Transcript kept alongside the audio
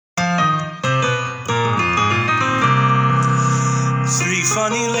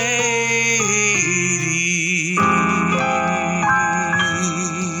funny ladies.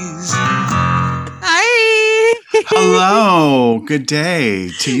 Hi. Hello. Good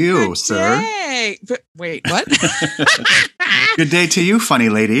day to you, Good sir. day. Wait, what? Good day to you, funny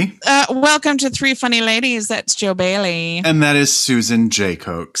lady. Welcome to Three Funny Ladies. That's Joe Bailey. And that is Susan J.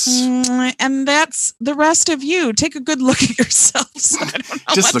 Cokes. And that's the rest of you. Take a good look at yourselves. I don't know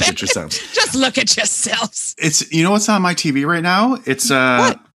Just what look that at yourselves. is. Just look at yourselves. You know what's on my TV right now? It's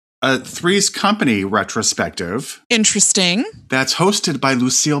What? a Three's Company retrospective Interesting. that's hosted by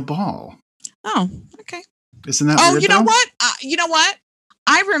Lucille Ball. Oh, okay. Isn't that Oh, weird, you know though? what?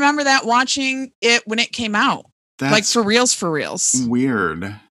 I remember that watching it when it came out. That's Like for reals.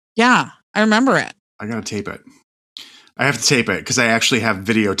 weird. Yeah, I remember it. I gotta tape it. I have to tape it because I actually have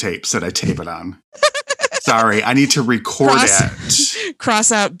videotapes that I tape it on. Sorry, I need to record it.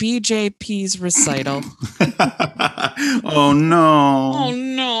 Cross out BJP's recital. Oh no. Oh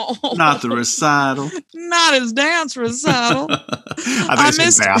no. Not the recital. Not his dance recital. I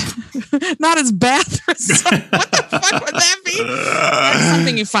missed bath. Not his bath recital. What the fuck would that be? That's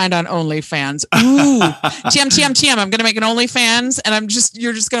something you find on OnlyFans. Ooh. TM. I'm gonna make an OnlyFans and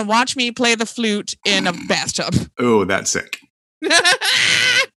you're just gonna watch me play the flute in a bathtub. Oh, that's sick.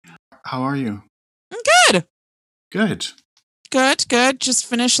 How are you? Good. Good. Just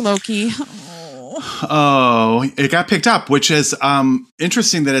finished Loki. Oh, it got picked up, which is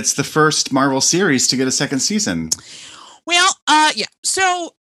interesting that it's the first Marvel series to get a second season. Well, yeah.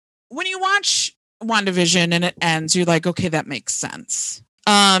 So when you watch WandaVision and it ends, you're like, okay, that makes sense.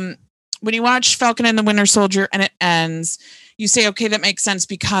 When you watch Falcon and the Winter Soldier and it ends, you say, okay, that makes sense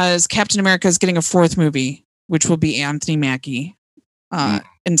because Captain America is getting a fourth movie, which will be Anthony Mackie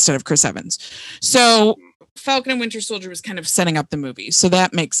instead of Chris Evans. So Falcon and Winter Soldier was kind of setting up the movie. So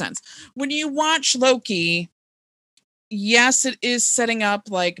that makes sense. When you watch Loki, yes, it is setting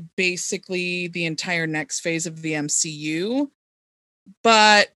up like basically the entire next phase of the MCU,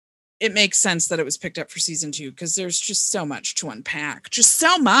 but it makes sense that it was picked up for season 2 because there's just so much to unpack, just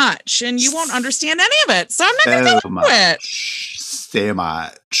so much, and you won't understand any of it. So I'm not going to do it. So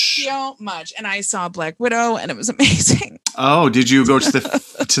much. And I saw Black Widow, and it was amazing. Oh, did you go to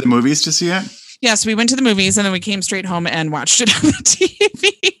the movies to see it? Yes, we went to the movies, and then we came straight home and watched it on the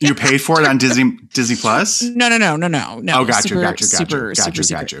TV. You paid for it on Disney Plus? No. Oh, got you.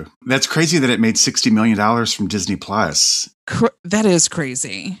 That's crazy that it made $60 million from Disney Plus. That is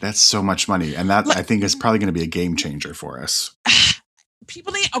crazy. That's so much money. And that, I think, is probably going to be a game changer for us.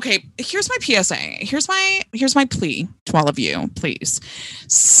 People need, okay, here's my PSA. Here's my plea to all of you. Please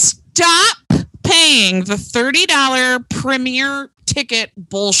stop paying the $30 premiere ticket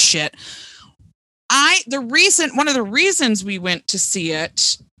bullshit. One of the reasons we went to see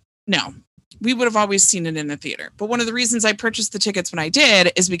it, no, we would have always seen it in the theater. But one of the reasons I purchased the tickets when I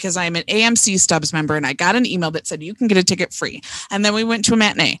did is because I'm an AMC Stubs member and I got an email that said you can get a ticket free. And then we went to a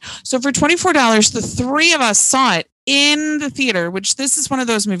matinee. So for $24, the three of us saw it in the theater, which this is one of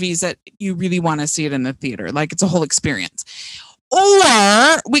those movies that you really want to see it in the theater. Like it's a whole experience.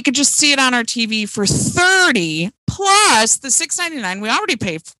 Or we could just see it on our TV for $30 plus the $6.99 we already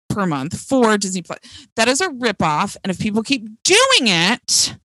pay per month for Disney Plus. That is a ripoff. And if people keep doing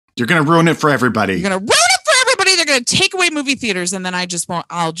it, you're going to ruin it for everybody. They're going to take away movie theaters. And then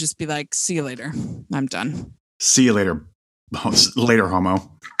I'll just be like, see you later. I'm done. See you later. Later, homo.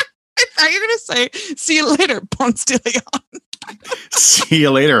 I thought you were going to say, see you later, Ponce de Leon. See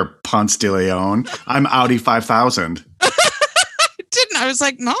you later, Ponce de Leon. I'm Audi 5000. I was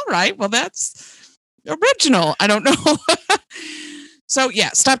like, all right, well, that's original. I don't know. So yeah,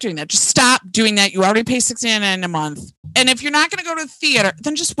 stop doing that. Just stop doing that. You already pay $69 a month. And if you're not going to go to the theater,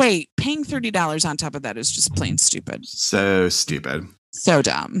 then just wait. Paying $30 on top of that is just plain stupid. So stupid. So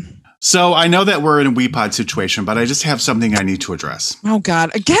dumb. So I know that we're in a WePod situation, but I just have something I need to address. Oh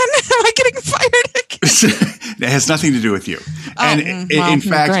God, again? Am I getting fired again? It has nothing to do with you. And in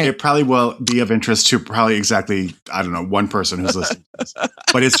fact, great. It probably will be of interest to probably exactly, I don't know, one person who's listening to this.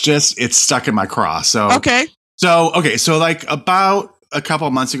 But it's stuck in my craw. So Okay. So like about a couple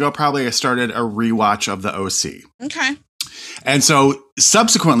of months ago, probably I started a rewatch of the OC. Okay. And so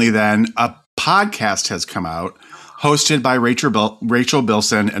subsequently then, a podcast has come out hosted by Rachel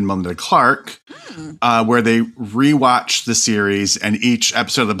Bilson and Melinda Clark, where they rewatch the series, and each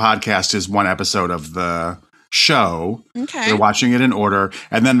episode of the podcast is one episode of the show. Okay. They're watching it in order.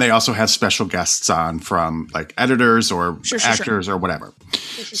 And then they also have special guests on from like editors or actors or whatever.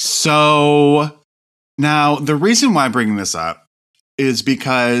 So now the reason why I'm bringing this up is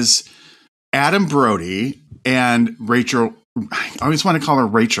because Adam Brody and Rachel, I always want to call her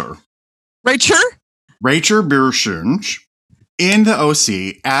Rachel. Rachel Rachel Bilson In the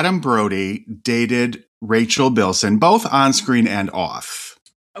OC, Adam Brody dated Rachel Bilson, both on screen and off.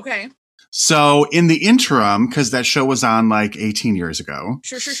 Okay. So in the interim, because that show was on like 18 years ago.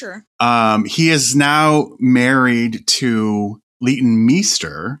 Sure. He is now married to Leighton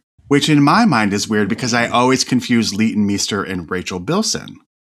Meester, which in my mind is weird because I always confuse Leighton Meester and Rachel Bilson.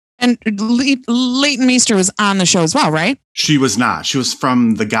 And Leighton Meester was on the show as well, right? She was not. She was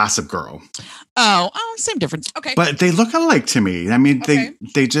from The Gossip Girl. Oh, same difference. Okay. But they look alike to me. I mean,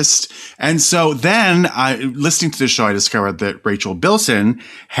 they just, and so then listening to the show, I discovered that Rachel Bilson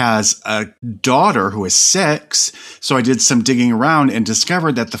has a daughter who is 6. So I did some digging around and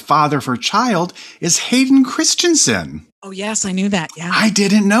discovered that the father of her child is Hayden Christensen. Oh, yes, I knew that. Yeah. I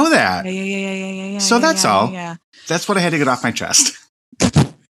didn't know that. Yeah. So that's all. Yeah. That's what I had to get off my chest.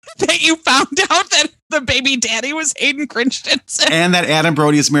 That you found out that the baby daddy was Hayden Christensen. And that Adam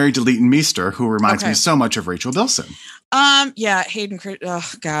Brody is married to Leighton Meester, who reminds me so much of Rachel Bilson. Yeah, Hayden Christensen.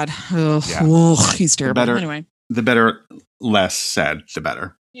 Oh, God. Oh, he's terrible. Anyway. The better, less said, the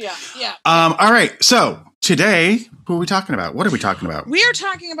better. Yeah. All right. So today, who are we talking about? What are we talking about? We are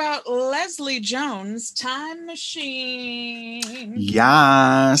talking about Leslie Jones' Time Machine.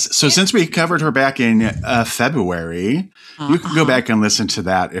 Yes. So since we covered her back in February, you can go back and listen to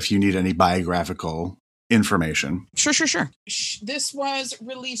that if you need any biographical information. Sure. This was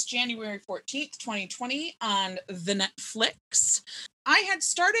released January 14th, 2020 on the Netflix. I had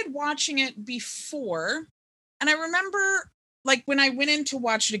started watching it before, and I remember like when I went in to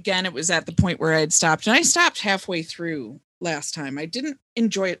watch it again, it was at the point where I had stopped, and I stopped halfway through last time. I didn't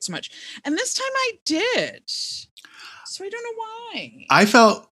enjoy it so much. And this time I did. So I don't know why. I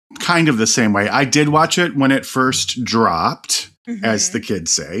felt kind of the same way. I did watch it when it first dropped, as the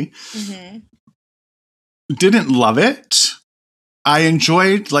kids say. Didn't love it. I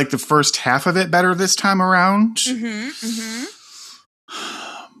enjoyed like the first half of it better this time around.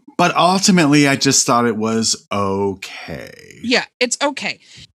 But ultimately, I just thought it was okay. Yeah, it's okay.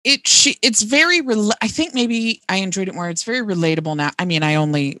 It's very. I think maybe I enjoyed it more. It's very relatable now. I mean,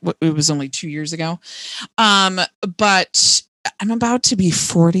 it was only 2 years ago, but I'm about to be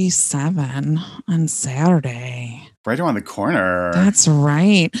 47 on Saturday. Right around the corner. That's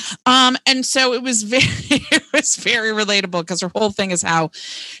right. And so it was very relatable because her whole thing is how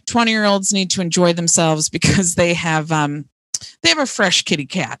 20-year-olds need to enjoy themselves because they have a fresh kitty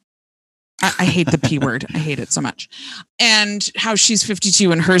cat. I hate the P word. I hate it so much. And how she's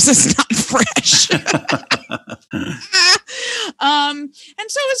 52 and hers is not fresh. And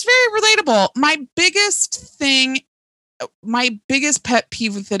so it's very relatable. My biggest pet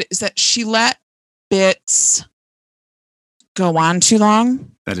peeve with it is that she let bits go on too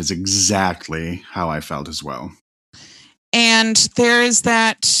long. That is exactly how I felt as well. And there is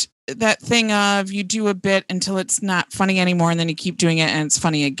that thing of you do a bit until it's not funny anymore, and then you keep doing it and it's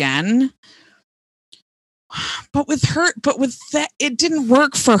funny again. But with that, it didn't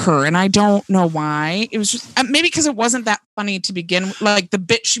work for her, and I don't know why. It was just maybe because it wasn't that funny to begin. Like the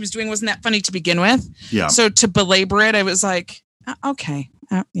bit she was doing wasn't that funny to begin with. Yeah. So to belabor it, I was like, okay,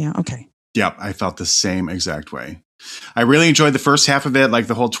 okay. Yeah, I felt the same exact way. I really enjoyed the first half of it, like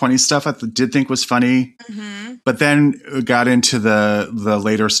the whole 20 stuff. I did think was funny, but then got into the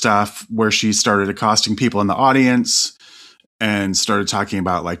later stuff where she started accosting people in the audience and started talking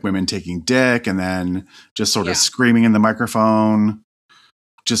about like women taking dick, and then just sort of screaming in the microphone.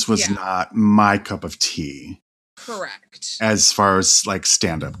 Just was not my cup of tea. Correct. As far as like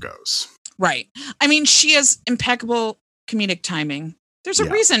stand-up goes. Right. I mean, she has impeccable comedic timing. There's a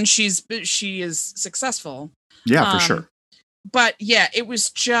reason she is successful. Yeah, for sure. But yeah, it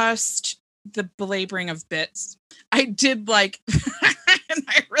was just the belaboring of bits. I did like, and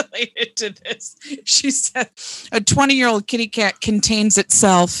I related to this. She said a 20-year-old kitty cat contains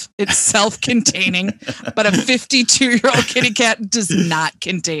itself. It's self-containing, but a 52-year-old kitty cat does not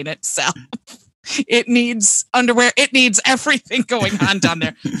contain itself. It needs underwear. It needs everything going on down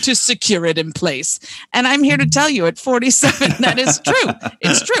there to secure it in place. And I'm here to tell you at 47, that is true.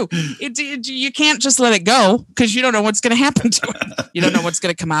 It's true. You can't just let it go because you don't know what's going to happen to it. You don't know what's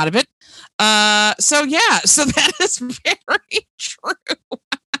going to come out of it. So that is very true.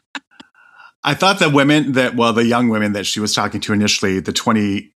 I thought the young women that she was talking to initially, the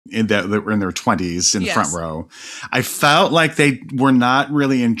 20 that were in their 20s in the front row, I felt like they were not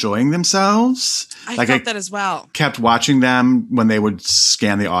really enjoying themselves. I felt that as well. Kept watching them when they would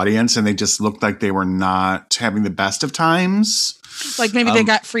scan the audience, and they just looked like they were not having the best of times. Like maybe they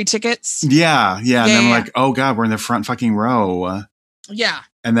got free tickets. Yeah. And then I'm like, oh God, we're in the front fucking row. Yeah.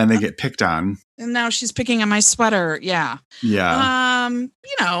 And then they get picked on. And now she's picking on my sweater. Yeah. Yeah.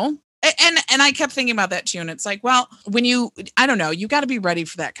 And I kept thinking about that too. And it's like, well, I don't know, you got to be ready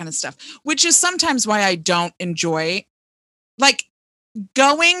for that kind of stuff, which is sometimes why I don't enjoy like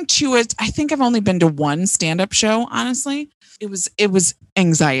going to it. I think I've only been to one stand-up show, honestly. It was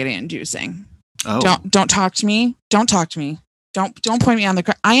anxiety inducing. Oh. Don't talk to me. Don't talk to me. Don't point me on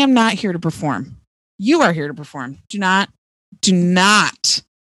the I am not here to perform. You are here to perform. Do not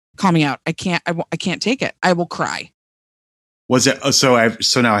call me out. I can't take it. I will cry. Was it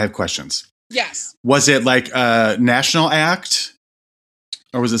so now I have questions. Yes. Was it like a national act?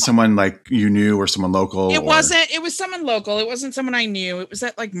 Or was it someone like you knew or someone local? It wasn't. It was someone local. It wasn't someone I knew. It was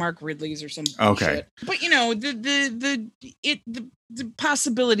at like Mark Ridley's or something. Okay. But you know, the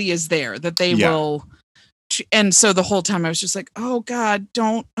possibility is there that they will. And so the whole time I was just like, oh God,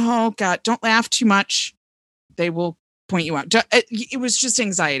 don't laugh too much. They will point you out. It was just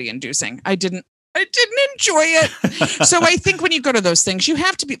anxiety inducing. I didn't enjoy it. So I think when you go to those things, you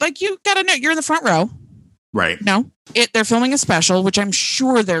have to be like, you got to know you're in the front row. Right. No, they're filming a special, which I'm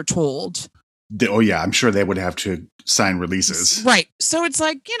sure they're told. I'm sure they would have to sign releases. Right. So it's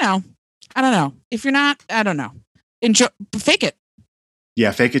like, you know, I don't know. If you're not, I don't know. Fake it.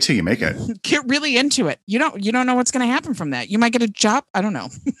 Yeah, fake it till you make it. Get really into it. You don't know what's going to happen from that. You might get a job. I don't know.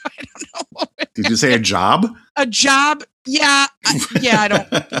 I don't know. Did you say a job? A job? Yeah. I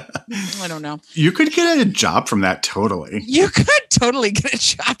don't know. You could get a job from that. Totally. You could totally get a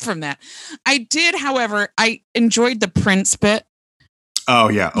job from that. I did, however, I enjoyed the Prince bit. Oh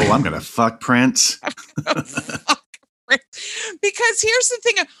yeah. Oh, I'm going to fuck Prince. Fuck Prince. Because here's the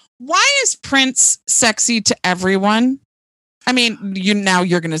thing. Why is Prince sexy to everyone? I mean,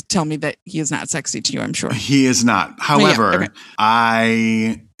 you're going to tell me that he is not sexy to you, I'm sure. He is not. However,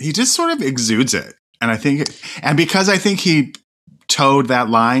 he just sort of exudes it. And because I think he towed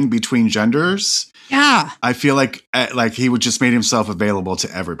that line between genders. Yeah. I feel like he would just made himself available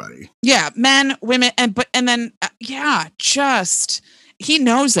to everybody. Yeah. Men, women, just he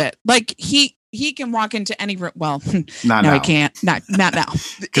knows it. Like he can walk into any room. Well, not now. He can't. Not now.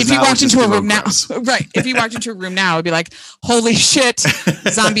 If he walked into a room now, right? If he walked into a room now, it'd be like, holy shit,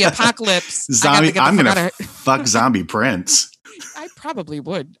 zombie apocalypse. I'm gonna fuck zombie Prince. I probably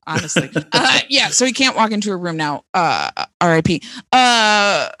would, honestly. So he can't walk into a room now. R.I.P.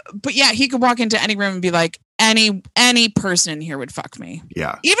 But yeah, he could walk into any room and be like, any person in here would fuck me.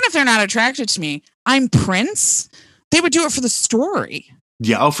 Yeah. Even if they're not attracted to me, I'm Prince. They would do it for the story.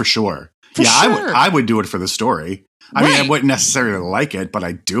 Yeah. Oh, for sure. For sure. I would do it for the story. I mean, I wouldn't necessarily like it, but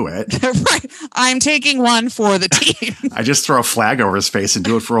I'd do it. Right. I'm taking one for the team. I just throw a flag over his face and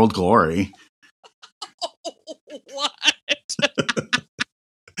do it for Old Glory. What?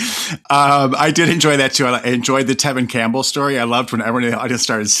 I did enjoy that too. I enjoyed the Tevin Campbell story. I loved when everyone in the audience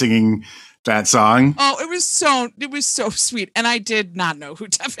started singing that song. Oh, it was so sweet. And I did not know who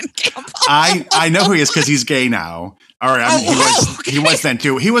Tevin Campbell was. I know who he is because he's gay now. All right. He was then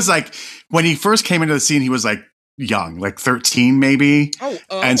too. He was like, when he first came into the scene, he was like young, like 13 maybe. Oh.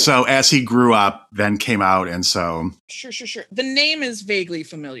 And so as he grew up, then came out. And so. Sure. The name is vaguely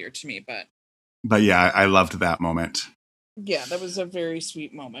familiar to me, But yeah, I loved that moment. Yeah, that was a very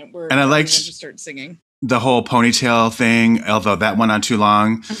sweet moment where and I liked just started singing the whole ponytail thing, although that went on too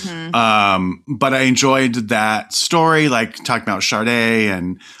long. Mm-hmm. But I enjoyed that story, like talking about Sade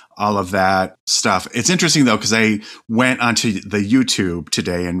and all of that stuff. It's interesting though, because I went onto the YouTube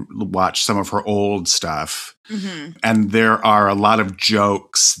today and watched some of her old stuff. Mm-hmm. And there are a lot of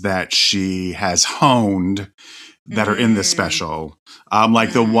jokes that she has honed that are in this special.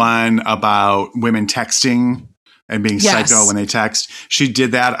 Like the one about women texting and being psycho when they text. She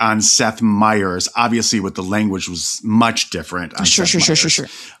did that on Seth Meyers. Obviously, with the language was much different. On Sure.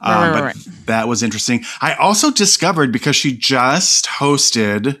 Right. That was interesting. I also discovered, because she just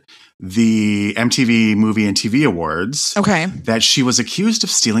hosted the MTV Movie and TV Awards, that she was accused of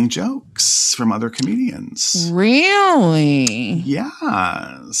stealing jokes from other comedians. Really?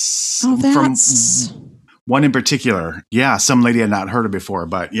 Yes. Oh, that's... From one in particular. Yeah, some lady had not heard of before,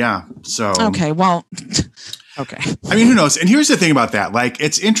 but yeah. So okay, well, okay. I mean, who knows? And here's the thing about that. Like,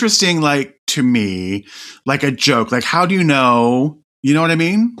 it's interesting, like, to me, like a joke. Like, how do you know? You know what I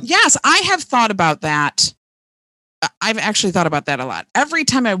mean? Yes, I have thought about that. I've actually thought about that a lot. Every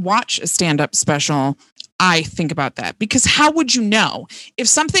time I watch a stand-up special, I think about that. Because how would you know? If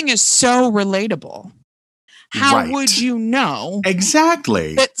something is so relatable, how would you know?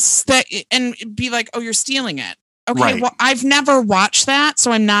 Exactly. That and be like, oh, you're stealing it. Okay, well, I've never watched that,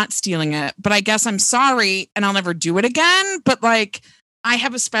 so I'm not stealing it. But I guess I'm sorry, and I'll never do it again. But like, I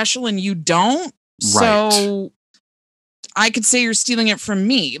have a special and you don't. So I could say you're stealing it from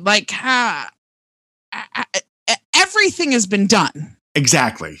me. Like, everything has been done.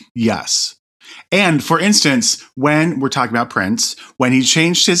 Exactly. Yes. And for instance, when we're talking about Prince, when he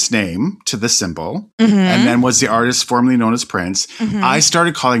changed his name to the symbol and then was the artist formerly known as Prince, I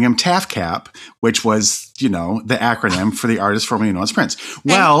started calling him TAFCAP, which was, the acronym for the artist formerly known as Prince.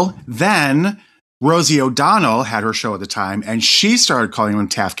 Well, then Rosie O'Donnell had her show at the time and she started calling him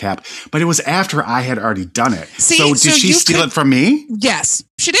TAFCAP, but it was after I had already done it. So did she steal it from me? Yes,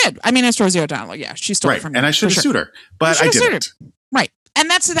 she did. I mean, it's Rosie O'Donnell. Yeah, she stole it from me. And I should have sued her, but I didn't. Right. And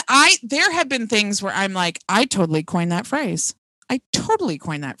there have been things where I'm like, I totally coined that phrase.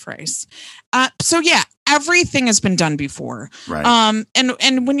 So yeah, everything has been done before. Right.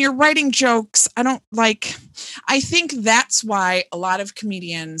 And when you're writing jokes, I think that's why a lot of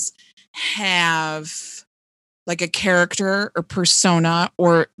comedians have like a character or persona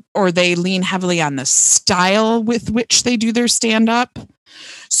or they lean heavily on the style with which they do their stand-up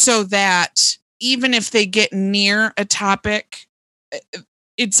so that even if they get near a topic,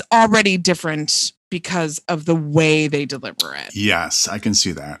 it's already different because of the way they deliver it. Yes, I can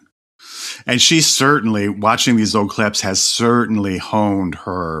see that. And she certainly, watching these old clips, has certainly honed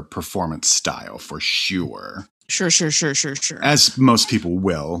her performance style for sure. Sure. As most people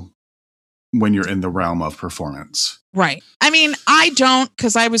will when you're in the realm of performance. Right. I mean, I don't,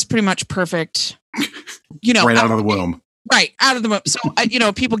 because I was pretty much perfect, right out of the womb. Right, out of the womb. So,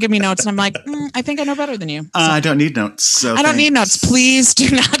 people give me notes and I'm like, I think I know better than you. So, I don't need notes. So I don't need notes. Please do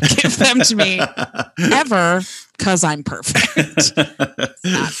not give them to me ever because I'm perfect.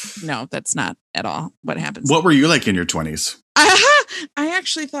 That's not at all what happens. What were you like in your 20s? I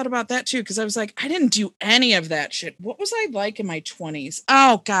actually thought about that too because I was like, I didn't do any of that shit. What was I like in my 20s?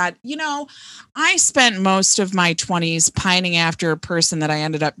 Oh, God. I spent most of my 20s pining after a person that I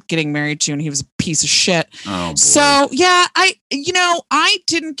ended up getting married to, and he was a piece of shit. Oh, boy. So, yeah, I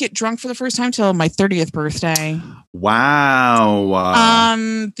didn't get drunk for the first time till my 30th birthday. Wow.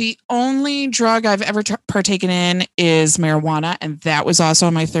 The only drug I've ever partaken in is marijuana, and that was also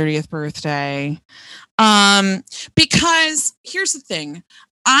on my 30th birthday. Because here's the thing,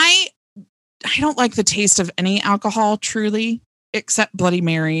 I don't like the taste of any alcohol truly, except Bloody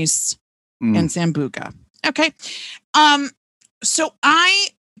Marys and Sambuca. Okay. So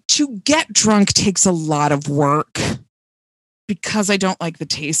to get drunk takes a lot of work because I don't like the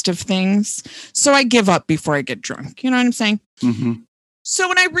taste of things. So I give up before I get drunk. You know what I'm saying? Mm-hmm. So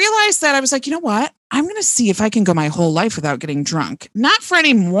when I realized that, I was like, you know what? I'm going to see if I can go my whole life without getting drunk. Not for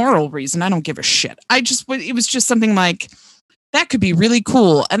any moral reason. I don't give a shit. It was just something like, that could be really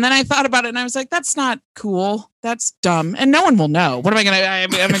cool. And then I thought about it and I was like, that's not cool. That's dumb. And no one will know. What am I going to, I'm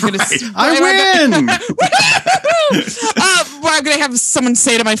going to, I win. I'm going to have someone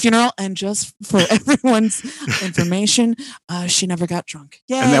say to my funeral, and just for everyone's information, she never got drunk.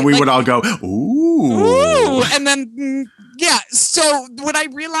 Yeah. And then we would all go, ooh. And then, yeah. So when I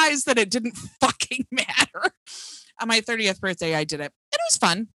realized that it didn't fucking matter on my 30th birthday, I did it. And it was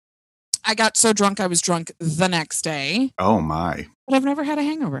fun. I got so drunk, I was drunk the next day. Oh, my. But I've never had a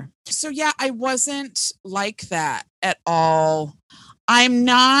hangover. So, yeah, I wasn't like that at all. I'm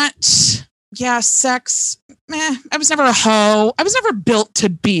not, sex. I was never a hoe. I was never built to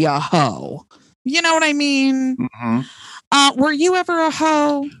be a hoe. You know what I mean? Mm-hmm. Were you ever a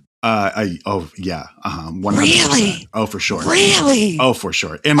hoe? Yeah. 100%. Really? Oh, for sure. Really? Oh, for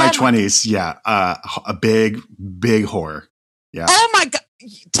sure. In my 20s, yeah. A big whore. Yeah. Oh, my God.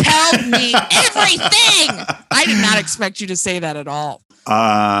 Tell me everything. I did not expect you to say that at all.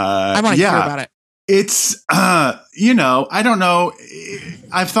 I want to hear about it. It's, I don't know.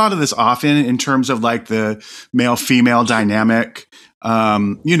 I've thought of this often in terms of like the male-female dynamic.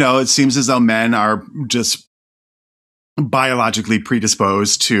 It seems as though men are just biologically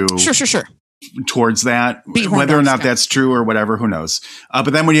predisposed to sure towards that, whether or not that's true or whatever, who knows.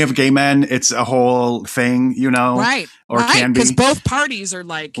 But then when you have gay men, it's a whole thing, right? Or can be, because both parties are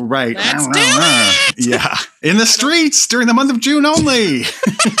like, right? Let's do it. Yeah, in the streets during the month of June only.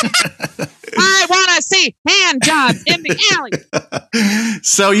 I want to see hand jobs in the alley.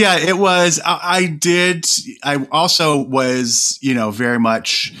 So yeah, it was. I also was, very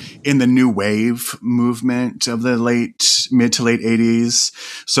much in the new wave movement of the mid to late 80s.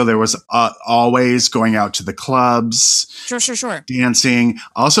 So there was always going out to the clubs, sure, dancing.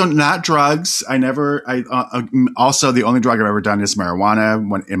 Also, not drugs. Also the only drug I've ever done is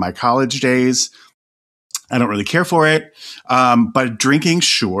marijuana. In my college days. I don't really care for it. But drinking,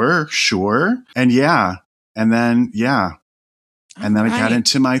 sure. And yeah. And then, yeah. And then I got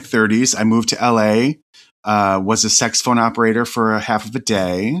into my 30s. I moved to LA, was a saxophone operator for a half of a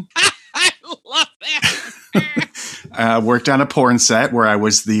day. I love that. Worked on a porn set where I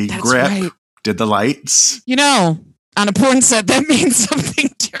was the grip, right. did the lights. on a porn set, that means something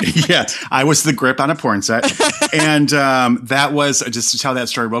different. Yeah, I was the grip on a porn set. And that was, just to tell that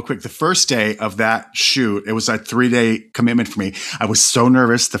story real quick, the first day of that shoot, it was a 3-day commitment for me. I was so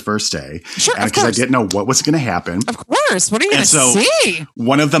nervous the first day. Sure, because I didn't know what was going to happen. Of course. What are you going to see?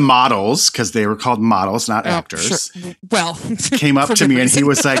 One of the models, because they were called models, not actors, sure. Well, came up to me and he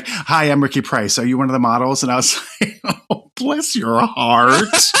was like, "Hi, I'm Ricky Price. Are you one of the models?" And I was like, "Oh, bless your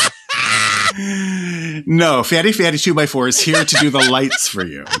heart." No, Fatty 2x4 is here to do the lights for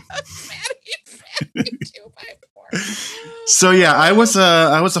you. Fatty 2x4. So yeah, I was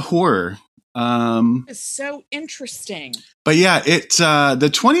a whore. It's so interesting. But yeah, the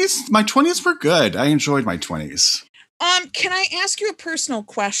 20s, my 20s were good. I enjoyed my 20s. Can I ask you a personal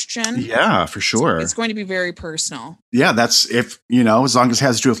question? Yeah, for sure. It's going to be very personal. Yeah, that's as long as it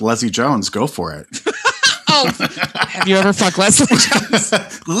has to do with Leslie Jones, go for it. Oh, have you ever fucked Leslie Jones?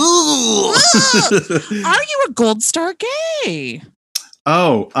 Are you a Gold Star gay?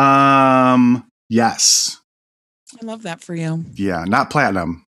 Oh, yes. I love that for you. Yeah, not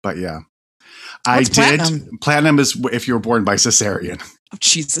platinum, but yeah. What's platinum? Platinum is if you were born by cesarean. Oh,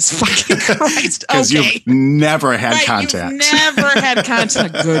 Jesus fucking Christ. Because okay. you've never had contact. You've never had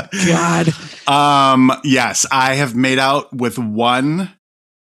contact. Good God. Yes, I have made out with one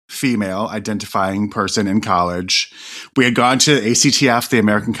female identifying person in college. We had gone to ACTF, the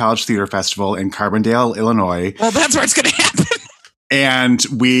American College Theater Festival in Carbondale, Illinois. Well, that's where it's going to happen. And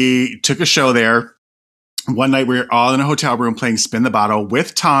we took a show there. One night we were all in a hotel room playing Spin the Bottle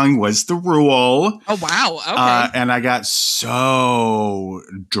with tongue was the rule. Oh, wow. Okay. And I got so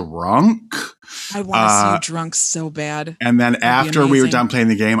drunk. I want to see you drunk so bad. And then after we were done playing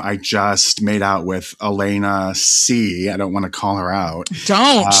the game, I just made out with Elena C. I don't want to call her out.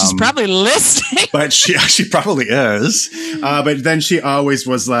 Don't. She's probably listening. But she probably is. But then she always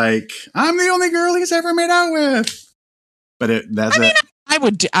was like, "I'm the only girl he's ever made out with." But that's it.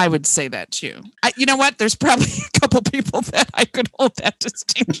 I would say that too. You know what? There's probably a couple people that I could hold that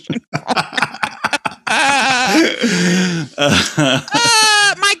distinction for.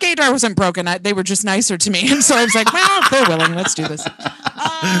 My gaydar wasn't broken. They were just nicer to me. And so I was like, well, if they're willing, let's do this.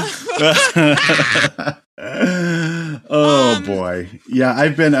 Oh boy. Yeah,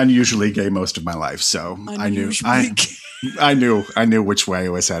 I've been unusually gay most of my life, so I knew which way I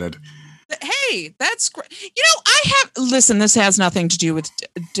was headed. Hey, that's great. Listen, this has nothing to do with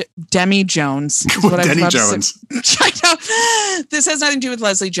Demi Jones. Demi Jones. I know. This has nothing to do with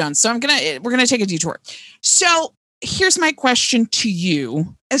Leslie Jones. So we're going to take a detour. So here's my question to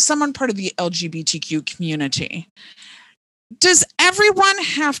you as someone part of the LGBTQ community. Does everyone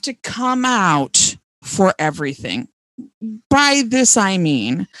have to come out for everything? By this, I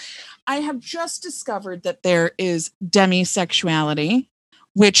mean, I have just discovered that there is demisexuality,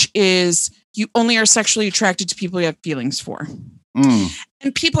 which is you only are sexually attracted to people you have feelings for.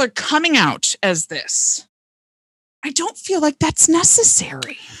 And people are coming out as this. I don't feel like that's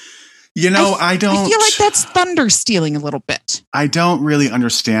necessary. I don't. I feel like that's thunder stealing a little bit. I don't really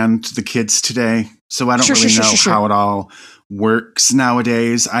understand the kids today, so I don't really know how it all works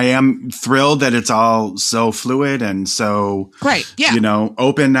nowadays. I am thrilled that it's all so fluid and so,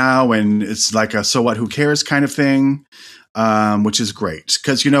 open now, and it's like a so what, who cares kind of thing. Which is great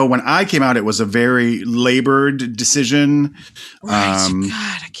because when I came out, it was a very labored decision. Right.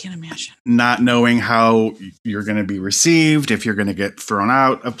 God, I can't imagine not knowing how you're going to be received, if you're going to get thrown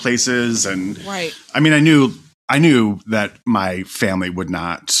out of places, and right. I mean, I knew that my family would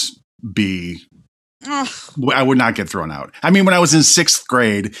not be. I would not get thrown out. I mean, when I was in 6th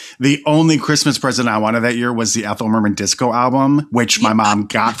grade, the only Christmas present I wanted that year was the Ethel Merman disco album, which my mom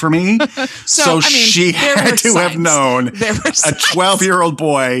got for me. So she had to have known a 12-year-old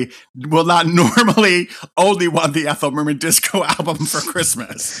boy will not normally only want the Ethel Merman disco album for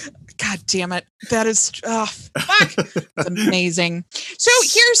Christmas. God damn it. That is, fuck. That's amazing. So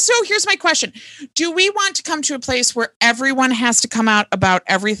here's my question. Do we want to come to a place where everyone has to come out about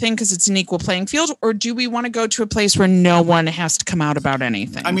everything because it's an equal playing field? Or do we want to go to a place where no one has to come out about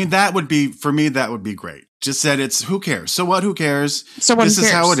anything? I mean, that would be great. Just that it's who cares? So what? Who cares? So what? This is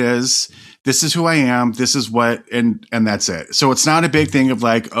how it is. This is who I am. This is what, and that's it. So it's not a big thing of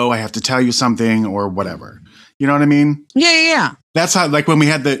like, oh, I have to tell you something or whatever. You know what I mean? Yeah. That's how, like when we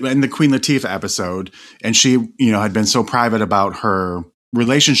had in the Queen Latifah episode, and she, had been so private about her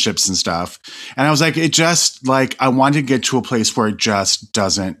relationships and stuff. And I was like, it just like, I wanted to get to a place where it just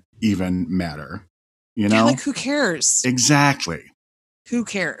doesn't even matter. Yeah, like who cares? Exactly. Who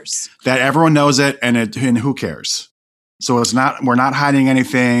cares? That everyone knows it, and who cares? So we're not hiding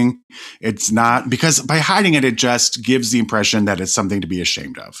anything. It's not, because by hiding it, it just gives the impression that it's something to be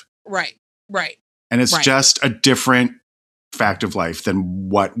ashamed of. Right. And it's Right. just a different fact of life than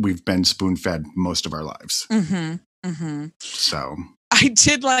what we've been spoon-fed most of our lives. Mm-hmm. Mm-hmm. So I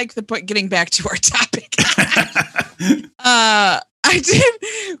did like the point, getting back to our topic. I did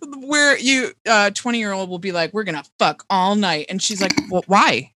where you 20-year-old will be like, we're gonna fuck all night, and she's like, well,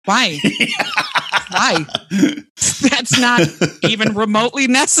 why why that's not even remotely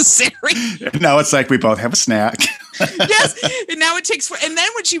necessary. Now it's like we both have a snack. Yes, and now it takes, and then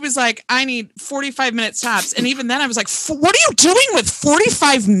when she was like, I need 45 minutes tops, and even then I was like, what are you doing with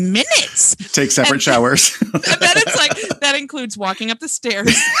 45 minutes? Take separate showers. And then it's like, that includes walking up the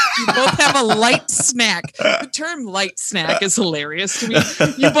stairs. You both have a light snack. The term light snack is hilarious to me.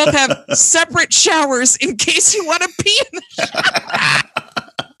 You both have separate showers in case you want to pee in the shower.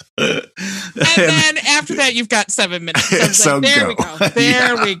 And then after that, you've got 7 minutes. So I was So like, there go. we go.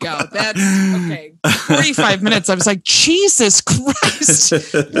 There we go. That's okay. 45 minutes. I was like, Jesus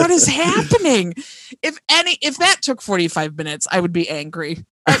Christ, what is happening? If that took 45 minutes, I would be angry.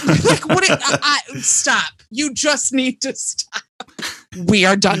 Like, what? Stop. You just need to stop. We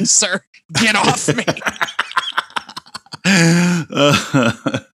are done, sir. Get off me.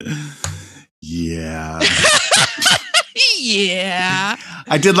 Yeah. Yeah.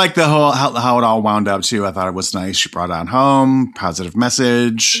 I did like the whole how it all wound up too. I thought it was nice. She brought on home, positive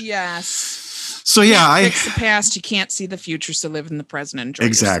message. Yes. So yeah, fix the past. You can't see the future, so live in the present and enjoy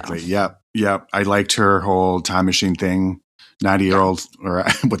exactly. yourself. Yep. I liked her whole time machine thing. 90-year-old or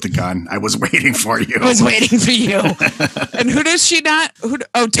with the gun. I was waiting for you. I was waiting for you. And who does she not?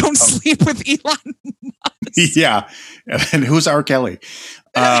 Don't sleep with Elon Musk. Yeah. And who's R. Kelly?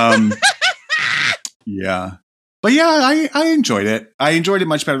 Yeah. But yeah, I enjoyed it. I enjoyed it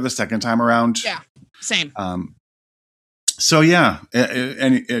much better the second time around. Yeah. Same. So yeah,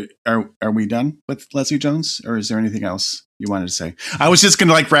 are we done with Leslie Jones, or is there anything else you wanted to say? I was just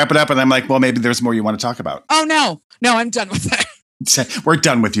gonna wrap it up, and I'm like, well, maybe there's more you want to talk about. Oh no, I'm done with that. We're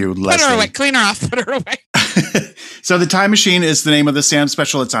done with you, Leslie. Put her away. Clean her off. Put her away. So The Time Machine is the name of the stand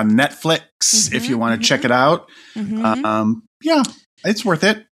special. It's on Netflix if you want to check it out. Yeah, it's worth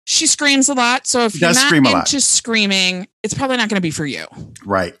it. She screams a lot, so if you're not into screaming, it's probably not going to be for you.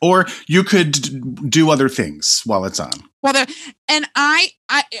 Right. Or you could do other things while it's on. Well,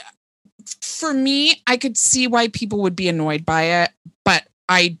 for me, I could see why people would be annoyed by it, but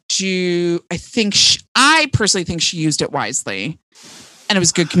I personally think she used it wisely, and it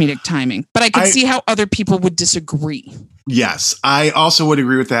was good comedic timing. But I could see how other people would disagree. Yes, I also would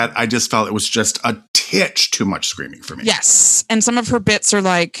agree with that. I just felt it was just a titch too much screaming for me. Yes, and some of her bits are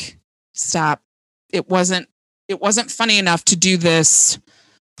like, stop. It wasn't funny enough to do this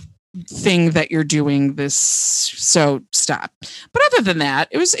thing that you're doing this, so stop. But other than that,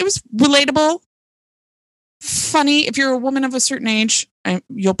 it was relatable, funny. If you're a woman of a certain age,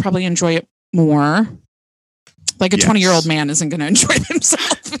 you'll probably enjoy it more. Like a 20-year-old man isn't going to enjoy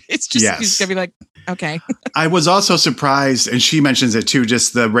himself. It's just he's going to be like, okay. I was also surprised, and she mentions it too,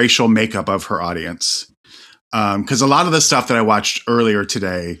 just the racial makeup of her audience. Because a lot of the stuff that I watched earlier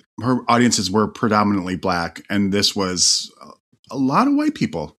today, her audiences were predominantly black, and this was a lot of white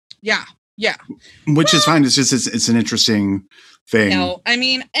people. Yeah. Which is fine. It's just it's an interesting thing. No, I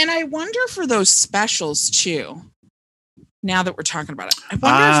mean, and I wonder for those specials too. Now that we're talking about it, I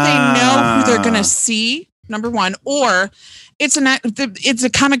wonder if they know who they're going to see. Number one, or it's a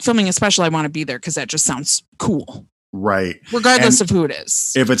comic filming a special. I want to be there because that just sounds cool. Right. Regardless of who it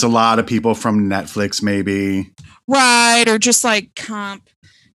is. If it's a lot of people from Netflix, maybe. Right. Or just like comp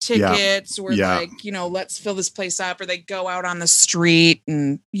tickets or like, let's fill this place up, or they go out on the street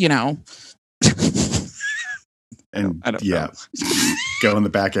and, and I don't know. Go in the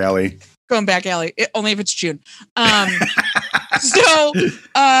back alley. Going back alley. Only if it's June.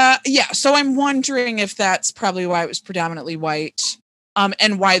 So I'm wondering if that's probably why it was predominantly white.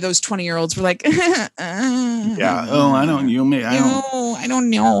 And why those 20-year-olds were like, yeah. Oh, I don't. You may. I don't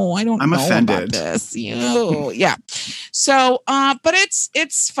know. I'm offended. About this. Yeah. So, but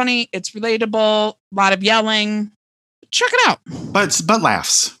it's funny. It's relatable. A lot of yelling. Check it out. But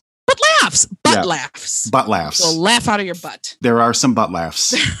laughs. Butt laughs. Well, laugh out of your butt. There are some butt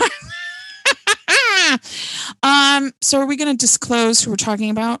laughs. So are we going to disclose who we're talking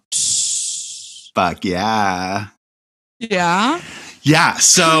about? Fuck yeah. Yeah. Yeah.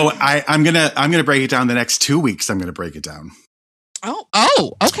 So I'm gonna break it down the next 2 weeks. I'm gonna break it down.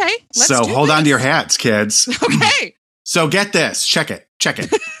 Oh, okay. So hold on to your hats, kids. Okay. So get this. Check it.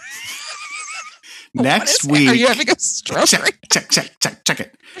 Next week. Are you having a stroke? Check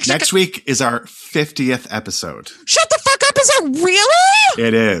it. Next week is our 50th episode. Shut the fuck up. Is it really?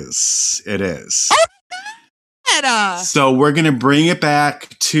 It is. Oh, it. So we're going to bring it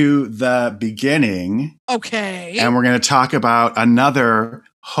back to the beginning. Okay. And we're going to talk about another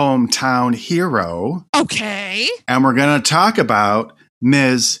hometown hero. Okay. And we're going to talk about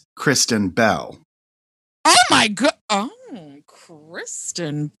Ms. Kristen Bell. Oh my god. Oh,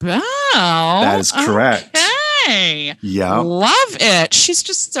 Kristen Bell. That is correct. Okay. Yeah. Love it. She's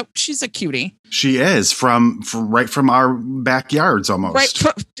a cutie. She is right from our backyards almost. Right.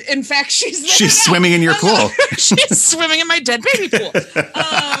 In fact, she's swimming in your pool. She's swimming in my dead baby pool.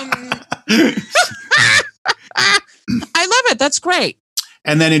 I love it. That's great.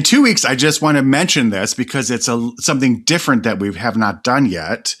 And then in 2 weeks, I just want to mention this because it's something different that we have not done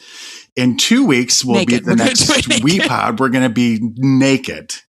yet. In 2 weeks, will be the next Wee Pod. We're going to be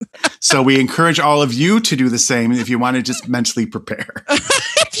naked. So we encourage all of you to do the same if you want to just mentally prepare.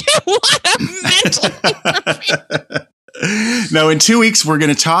 If you want to mentally prepare. No, in 2 weeks, we're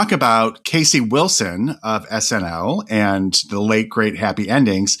going to talk about Casey Wilson of SNL and the late, great Happy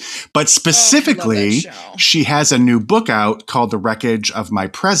Endings. But specifically, she has a new book out called The Wreckage of My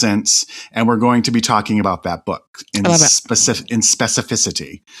Presence. And we're going to be talking about that book in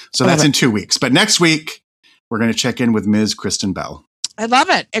specificity. So that's in 2 weeks. But next week, we're going to check in with Ms. Kristen Bell. I love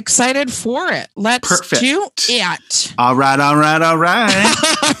it. Excited for it. Let's do it. All right. all right.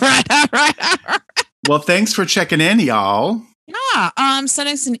 Well, thanks for checking in, y'all. Yeah. Send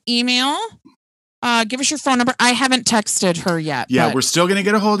us an email. Give us your phone number. I haven't texted her yet. Yeah, we're still gonna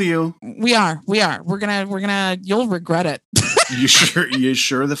get a hold of you. We are. We're gonna. You'll regret it. You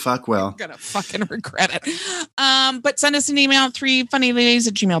sure the fuck will. I'm gonna fucking regret it. But send us an email,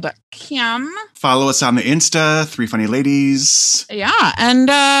 3funnyladies@gmail.com. Follow us on the Insta, 3funnyladies. Yeah, and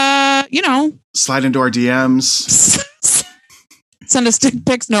slide into our DMs. Send us dick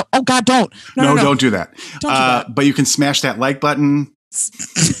pics. No. Oh God, don't. No, don't do that. Don't do that. But you can smash that like button.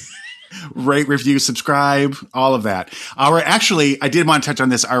 Rate, review, subscribe, all of that. I did want to touch on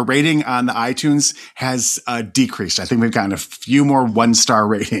this. Our rating on the iTunes has decreased. I think we've gotten a few more 1-star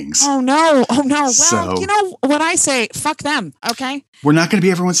ratings. Oh no. Well, so, you know what I say? Fuck them. Okay. We're not going to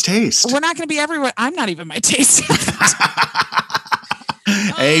be everyone's taste. We're not going to be everyone. I'm not even my taste.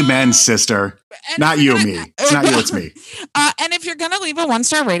 Amen, sister. Not you, me. It's not you, it's me. And if you're going to leave a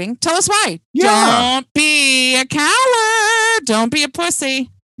 1-star rating, tell us why. Yeah. Don't be a coward. Don't be a pussy.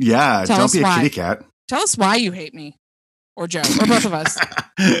 Yeah, don't be a kitty cat. Tell us why you hate me. Or Joe. Or both of us. Tell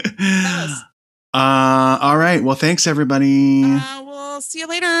us. All right. Well, thanks, everybody. We'll see you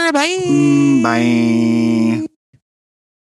later. Bye. Bye.